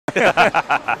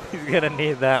He's going to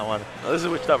need that one. Oh, this is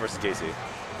Wichita versus Casey.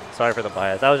 Sorry for the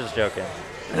bias. I was just joking.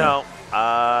 No.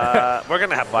 We're going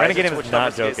to have bias. We're going to get him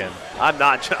not joking. I'm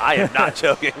not. I am not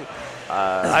joking.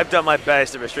 I've done my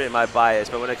best to restrain my bias,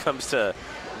 but when it comes to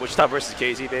Wichita versus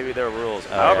Casey, baby, there are rules.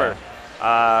 Oh,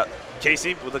 However,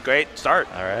 Casey with a great start.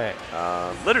 All right.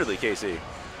 Literally Casey.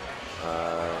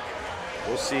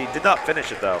 We'll see. Did not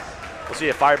finish it, though. We'll see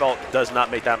if Firebolt does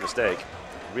not make that mistake.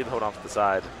 Really hold on to the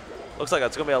side. Looks like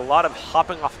it's going to be a lot of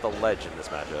hopping off the ledge in this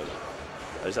matchup.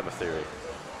 I just have a theory.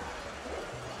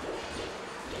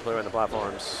 Play around the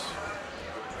platforms.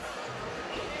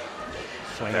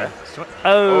 Swing Okay. it.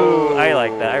 Oh, I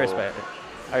like that. I respect it.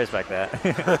 I respect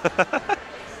that.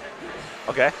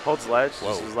 Okay, holds the ledge.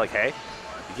 Whoa. This is like, hey,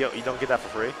 you don't get that for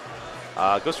free.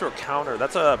 Goes for a counter.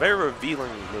 That's a very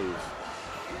revealing move.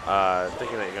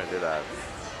 Thinking that you're going to do that.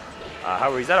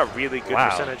 However, he's at a really good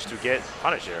percentage to get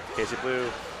punished here. KcBlue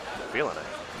feeling it.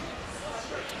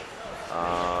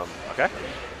 Okay.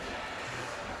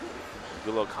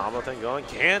 Good little combo thing going.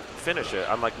 Can't finish it,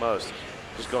 unlike most.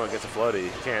 Just going against a floaty.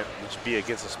 He can't just be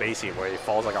against a spacey where he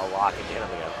falls like a rock and hit him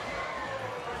again.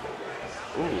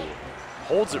 Ooh.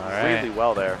 Holds it really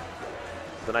well there.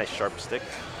 With a nice sharp stick.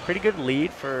 Pretty good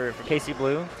lead for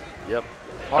KcBlue. Yep.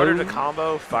 Harder to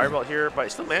combo Firebolt here, but he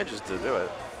still manages to do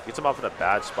it. Gets him off in a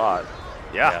bad spot.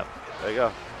 Yeah. Yep. There you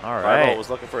go. All right. Firebolt was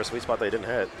looking for a sweet spot that he didn't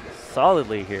hit.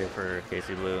 Solidly here for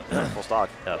KcBlue. Full stock.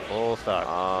 Yeah, full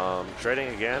stock.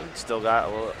 Trading again. Still got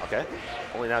a little. Okay.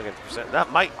 Only now getting percent.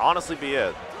 That might honestly be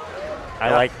it.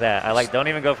 I like that. I like. Don't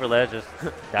even go for ledge. Just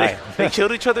die. They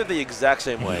killed each other the exact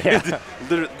same way. Yeah.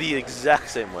 Literally the exact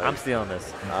same way. I'm stealing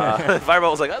this. Firebolt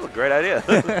was like, "That's a great idea.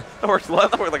 that worked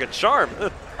like a charm."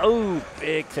 Oh,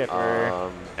 big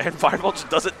tipper. And Firebolt just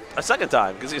does it a second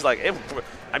time because he's like, hey,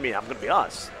 I mean, I'm going to be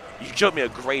honest. You showed me a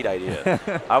great idea.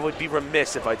 I would be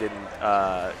remiss if I didn't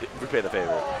repay the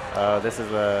favor. Oh, this is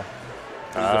the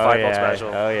Firebolt special.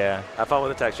 Oh, yeah. Have fun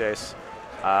with the tech chase.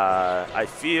 I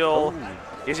feel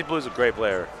KcBlue is a great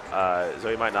player, so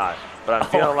he might not. But I'm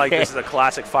feeling like this is a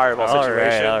classic Firebolt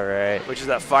situation. All right. Which is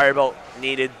that Firebolt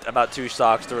needed about 2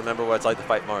 stocks to remember what it's like to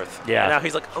fight Marth. Yeah. And now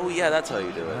he's like, oh, yeah, that's how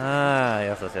you do it.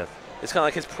 Yes. It's kind of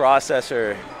like his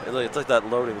processor. It's like that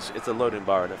loading. It's a loading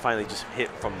bar, and it finally just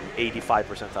hit from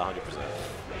 85% to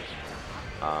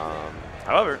 100%.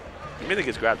 However, he immediately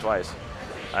gets grabbed twice,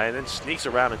 and then sneaks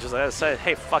around and just like I said,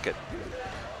 "Hey, fuck it!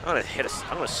 I'm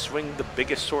gonna swing the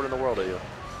biggest sword in the world at you."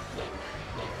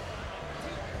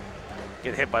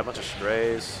 Getting hit by a bunch of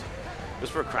strays. Goes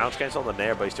for a crown cancel on the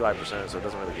nair, but he's too high percent, so it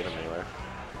doesn't really get him anywhere.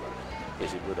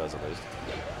 KcBlue does at least.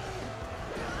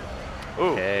 Ooh,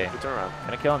 okay. Good turnaround.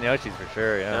 Gonna kill on the Yoshis for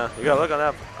sure, yeah. You gotta look on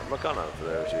that. Look on for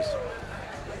the Yoshis.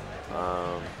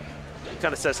 He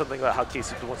kind of says something about how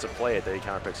KcBlue wants to play it that he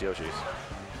counterpicks Yoshis.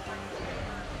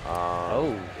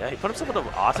 Yeah, he put himself in an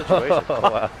odd situation.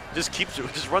 Wow.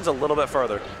 just runs a little bit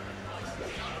further.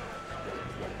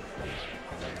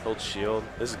 Hold shield.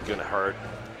 This is gonna hurt.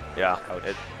 Yeah.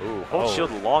 Hold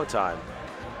shield a long time.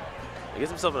 He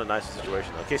gets himself in a nice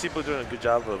situation though. KcBlue doing a good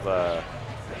job of.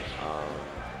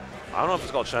 I don't know if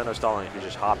it's called Shino stalling if you're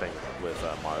just hopping with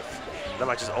Marth. That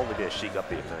might just only be a Sheik up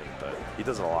thing, but he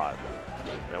does it a lot.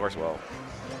 And it works well.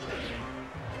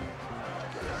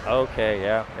 Okay,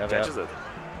 yeah. Catches it.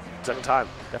 Second time.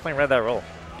 Definitely read that roll.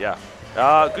 Yeah.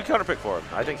 Good counter pick for him.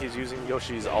 I think he's using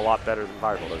Yoshi's a lot better than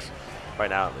Firebolt is. Right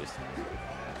now, at least.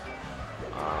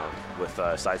 With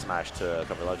side smash to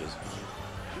cover ledges.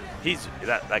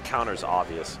 That counter's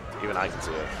obvious. Even I can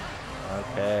see it.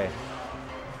 Okay.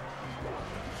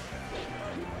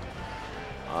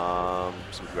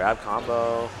 Some grab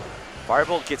combo.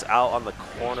 Firebolt gets out on the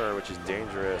corner, which is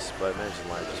dangerous, but manages to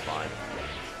land just fine.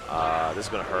 This is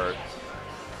going to hurt.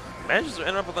 Manages to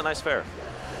end up with a nice fair.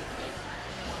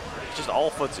 It's just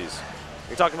all footsies.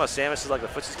 You're talking about Samus is like the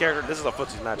footsies character. This is a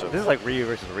footsies matchup. This is like Ryu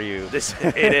versus Ryu.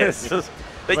 It is.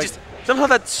 They just somehow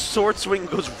that sword swing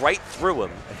goes right through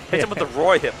him. Hits him with the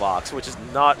Roy hitbox, which is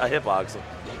not a hitbox.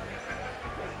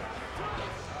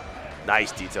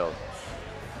 Nice detail.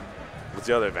 What's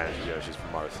the other advantage of Yoshi's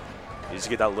from Marth? You just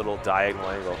get that little diagonal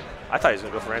angle. I thought he was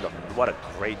going to go for Randall. What a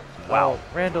great, wow. Oh,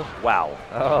 Randall. Wow.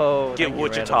 Oh, get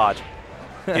Wichita.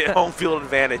 Get home field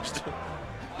advantaged.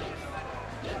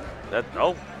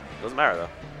 Doesn't matter though.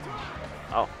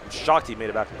 Oh, I'm shocked he made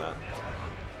it back from that.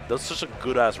 That was such a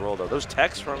good-ass roll though. Those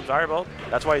techs from Firebolt,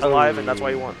 that's why he's alive and that's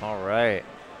why he won. All right.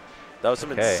 That was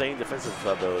some insane defensive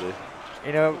ability.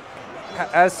 You know,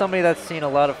 as somebody that's seen a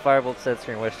lot of Firebolt sets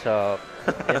here in Wichita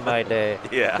in my day,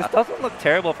 this doesn't look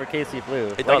terrible for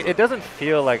KcBlue. It doesn't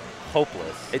feel like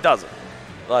hopeless. It doesn't.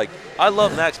 Like, I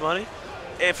love Max Money,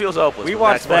 It feels hopeless. We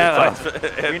watched that.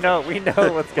 Fights. we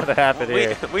know what's gonna happen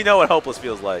here. We know what hopeless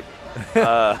feels like.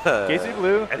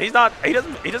 KcBlue. And he's not. He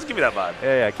doesn't give me that vibe.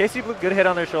 Yeah. KcBlue, good hit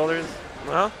on their shoulders.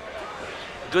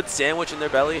 Good sandwich in their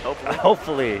belly. Hopefully.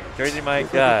 Hopefully, Jersey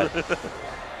Mike. God.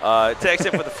 Takes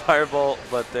it with the Firebolt,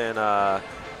 but then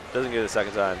doesn't get it the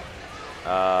second time.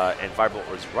 And Firebolt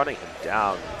was running him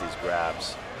down with these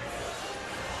grabs.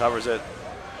 Covers it.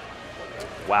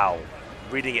 Wow.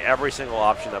 Reading every single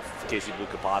option that KcBlue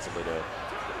could possibly do.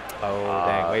 Oh,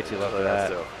 dang. Way too low for that.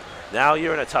 Too. Now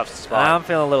you're in a tough spot. I'm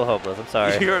feeling a little hopeless. I'm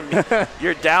sorry.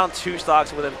 You're down 2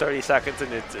 stocks within 30 seconds,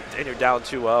 and you're down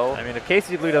 2-0. I mean, if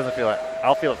KcBlue doesn't feel it,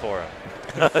 I'll feel it for him.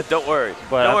 Don't worry.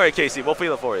 Don't worry, KC. We'll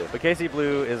feel it for you. But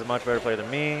KcBlue is a much better player than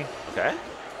me. Okay.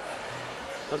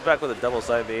 Comes back with a double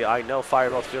side B. I know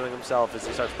Firebolt's feeling himself as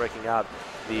he starts breaking out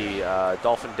the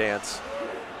dolphin dance.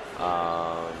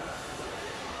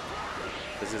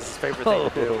 This is his favorite thing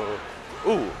to do.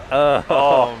 Ooh.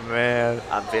 Oh, man.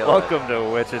 I'm feeling Welcome it. to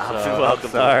Wichita.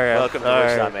 Welcome to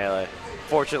Wichita Melee.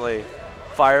 Fortunately,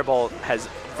 Firebolt has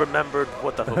remembered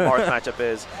what the Marth matchup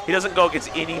is. He doesn't go against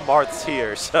any Marths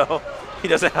here, so he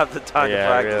doesn't have the time to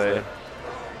practice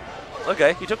it.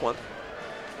 Okay, he took one.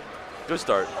 Good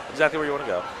start. Exactly where you want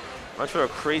to go. Runs for the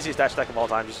craziest dash attack of all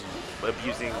time, just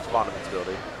abusing spawn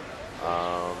invincibility.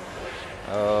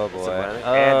 Oh, boy.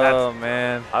 Oh,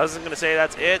 man. I wasn't going to say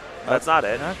that's it. That's not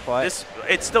it. Not quite.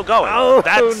 It's still going. Oh,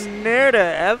 that's Nair to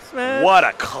F smash. What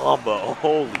a combo.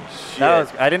 Holy shit.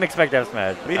 I didn't expect F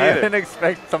smash. Me neither. I didn't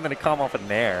expect something to come off a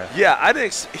Nair. Yeah, I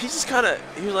didn't. He just kind of,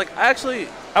 he was like, actually,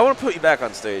 I want to put you back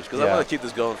on stage because I want to keep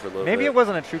this going for a little bit. Maybe it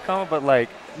wasn't a true combo, but like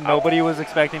nobody was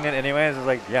expecting it anyways. It was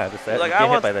like, yeah, just like, get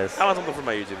hit by this. I want something for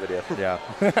my YouTube video. Yeah.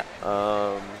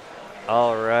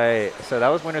 All right. So that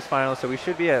was winners finals. So we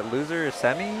should be at loser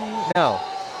semi? No.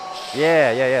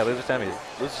 Yeah. Loser semis.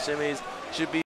 Loser semis should be